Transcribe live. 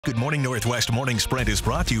Good Morning Northwest Morning Sprint is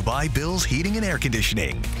brought to you by Bill's Heating and Air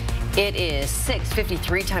Conditioning. It is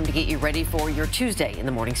 6:53, time to get you ready for your Tuesday in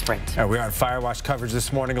the Morning Sprint. We're on Fire Watch coverage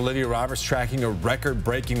this morning. Olivia Roberts tracking a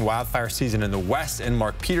record-breaking wildfire season in the West, and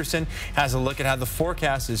Mark Peterson has a look at how the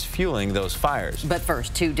forecast is fueling those fires. But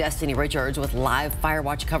first, to Destiny Richards with live Fire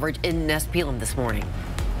Watch coverage in Nez Pelham this morning.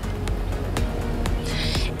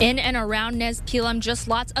 In and around Nez Pelham, just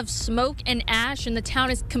lots of smoke and ash, and the town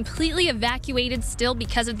is completely evacuated still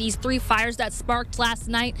because of these 3 fires that sparked last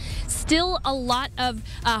night. Still a lot of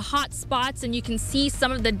hot spots, and you can see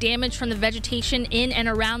some of the damage from the vegetation in and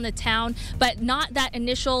around the town, but not that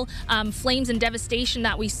initial flames and devastation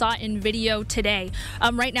that we saw in video today.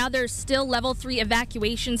 Right now, there's still level 3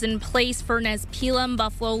 evacuations in place for Nez Pelham,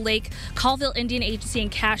 Buffalo Lake, Colville Indian Agency, and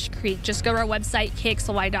Cache Creek. Just go to our website,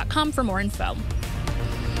 kxly.com, for more info.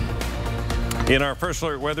 In our first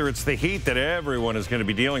alert weather, it's the heat that everyone is going to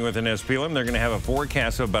be dealing with in Nez Pelham. They're going to have a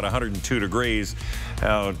forecast of about 102 degrees.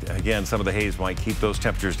 Again, some of the haze might keep those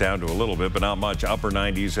temperatures down to a little bit, but not much. Upper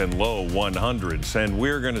 90s and low 100s. And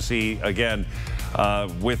we're going to see, again,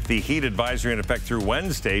 with the heat advisory in effect through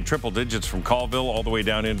Wednesday, triple digits from Colville all the way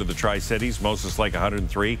down into the Tri-Cities. Moses Lake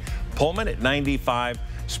 103. Pullman at 95.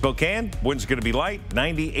 Spokane, wind's going to be light.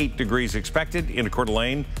 98 degrees expected. Into Coeur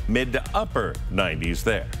d'Alene, mid to upper 90s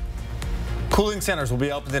there. Cooling centers will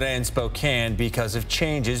be open today in Spokane because of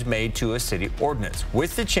changes made to a city ordinance.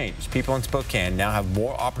 With the changes, people in Spokane now have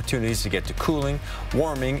more opportunities to get to cooling,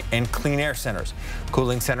 warming, and clean air centers.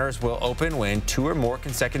 Cooling centers will open when 2 or more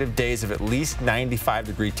consecutive days of at least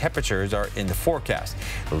 95-degree temperatures are in the forecast.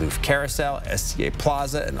 The Louvre Carousel, SCA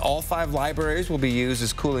Plaza, and all 5 libraries will be used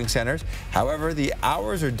as cooling centers. However, the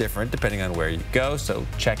hours are different depending on where you go, so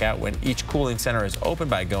check out when each cooling center is open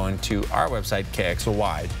by going to our website,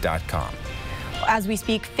 kxly.com. As we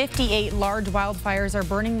speak, 58 large wildfires are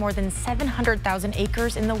burning more than 700,000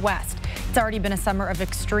 acres in the West. It's already been a summer of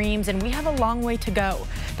extremes, and we have a long way to go.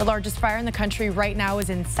 The largest fire in the country right now is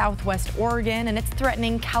in southwest Oregon, and it's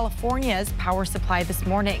threatening California's power supply this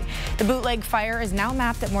morning. The Bootleg fire is now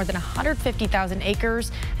mapped at more than 150,000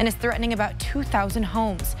 acres and is threatening about 2,000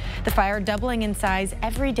 homes. The fire doubling in size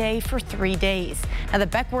every day for 3 days. Now, the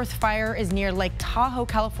Beckworth fire is near Lake Tahoe,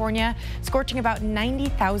 California, scorching about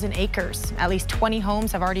 90,000 acres. At least 20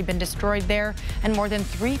 homes have already been destroyed there, and more than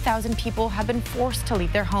 3,000 people have been forced to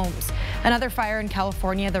leave their homes. Another fire in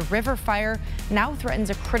California, the River Fire, now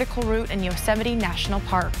threatens a critical route in Yosemite National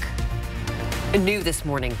Park. New this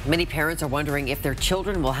morning, many parents are wondering if their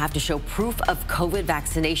children will have to show proof of COVID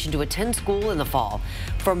vaccination to attend school in the fall.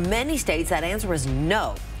 For many states, that answer is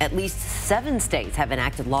no. At least 7 states have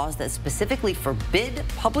enacted laws that specifically forbid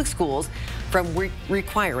public schools from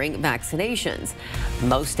requiring vaccinations.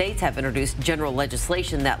 Most states have introduced general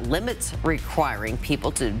legislation that limits requiring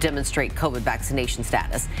people to demonstrate COVID vaccination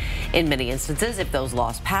status. In many instances, if those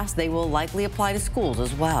laws pass, they will likely apply to schools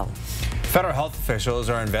as well. Federal health officials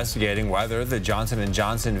are investigating whether the Johnson &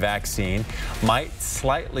 Johnson vaccine might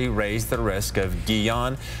slightly raise the risk of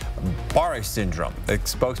Guillain-Barré syndrome. The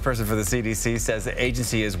spokesperson for the CDC says the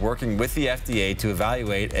agency is working with the FDA to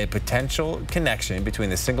evaluate a potential connection between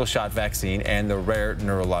the single-shot vaccine and the rare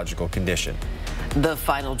neurological condition. The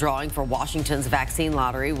final drawing for Washington's vaccine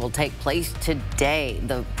lottery will take place today.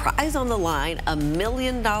 The prize on the line, a $1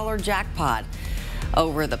 million jackpot.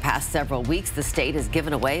 Over the past several weeks, the state has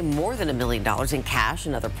given away more than $1 million in cash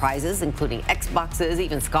and other prizes, including Xboxes,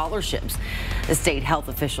 even scholarships. The state health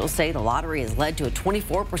officials say the lottery has led to a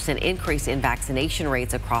 24% increase in vaccination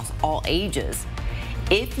rates across all ages.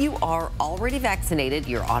 If you are already vaccinated,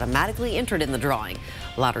 you're automatically entered in the drawing.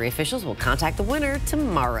 Lottery officials will contact the winner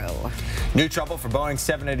tomorrow. New trouble for Boeing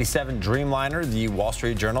 787 Dreamliner. The Wall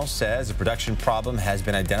Street Journal says a production problem has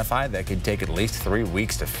been identified that could take at least 3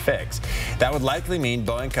 weeks to fix. That would likely mean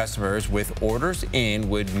Boeing customers with orders in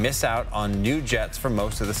would miss out on new jets for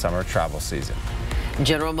most of the summer travel season.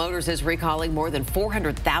 General Motors is recalling more than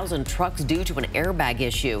 400,000 trucks due to an airbag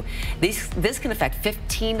issue. This can affect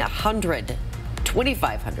 1,500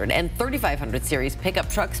 2,500 and 3,500 series pickup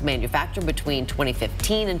trucks manufactured between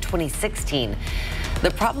 2015 and 2016.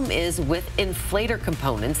 The problem is with inflator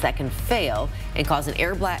components that can fail and cause an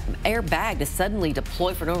airbag to suddenly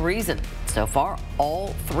deploy for no reason. So far, all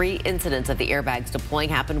 3 incidents of the airbags deploying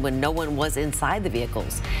happened when no one was inside the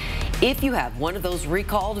vehicles. If you have one of those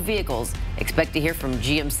recalled vehicles, expect to hear from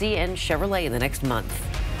GMC and Chevrolet in the next month.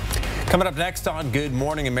 Coming up next on Good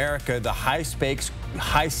Morning America, the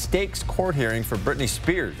high-stakes court hearing for Britney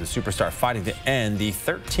Spears, the superstar fighting to end the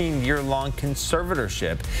 13-year-long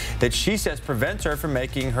conservatorship that she says prevents her from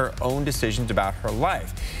making her own decisions about her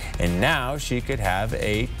life. And now she could have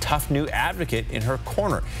a tough new advocate in her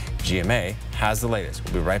corner. GMA has the latest.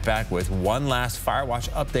 We'll be right back with one last Fire Watch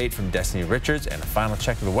update from Destiny Richards and a final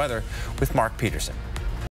check of the weather with Mark Peterson.